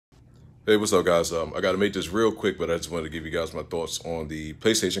Hey, what's up, guys? I got to make this real quick, but I just wanted to give you guys my thoughts on the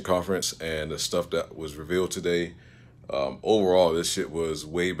PlayStation conference and the stuff that was revealed today. Overall, this shit was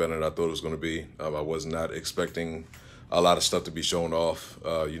way better than I thought it was going to be. I was not expecting a lot of stuff to be shown off,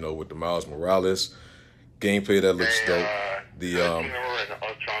 with the Miles Morales gameplay that looks dope.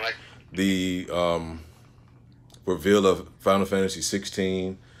 The reveal of Final Fantasy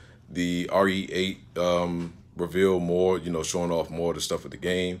 16, the RE8 reveal more, showing off more of the stuff of the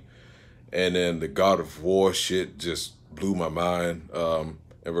game. And then the God of War shit just blew my mind.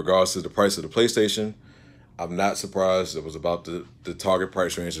 In regards to the price of the PlayStation, I'm not surprised. It was about the target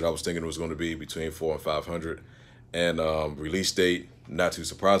price range that I was thinking it was going to be, between 400 and 500. And release date, not too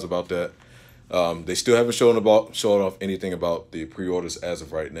surprised about that. They still haven't shown off anything about the pre-orders as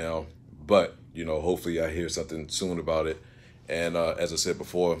of right now. But hopefully I hear something soon about it. And as I said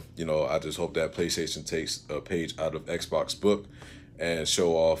before, I just hope that PlayStation takes a page out of Xbox book and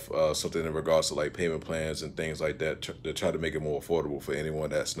show off something in regards to like payment plans and things like that to try to make it more affordable for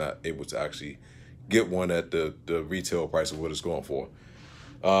anyone that's not able to actually get one at the retail price of what it's going for.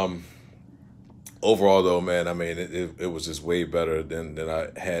 Overall, though, man, I mean, it was just way better than I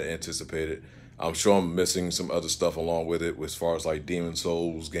had anticipated. I'm sure I'm missing some other stuff along with it, as far as like Demon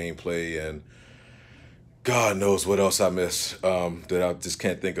Souls gameplay and God knows what else I missed that I just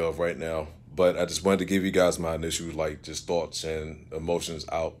can't think of right now. But I just wanted to give you guys my initial like just thoughts and emotions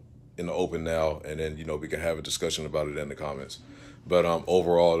out in the open now, and then we can have a discussion about it in the comments. But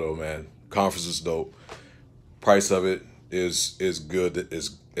overall though, man, conference is dope. Price of it is good.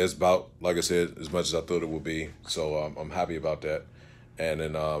 It's about, like I said, as much as I thought it would be. So I'm happy about that. And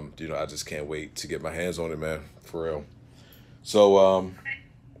then I just can't wait to get my hands on it, man, for real. So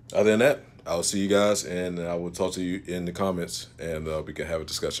other than that, I'll see you guys, and I will talk to you in the comments, and we can have a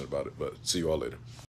discussion about it. But see you all later.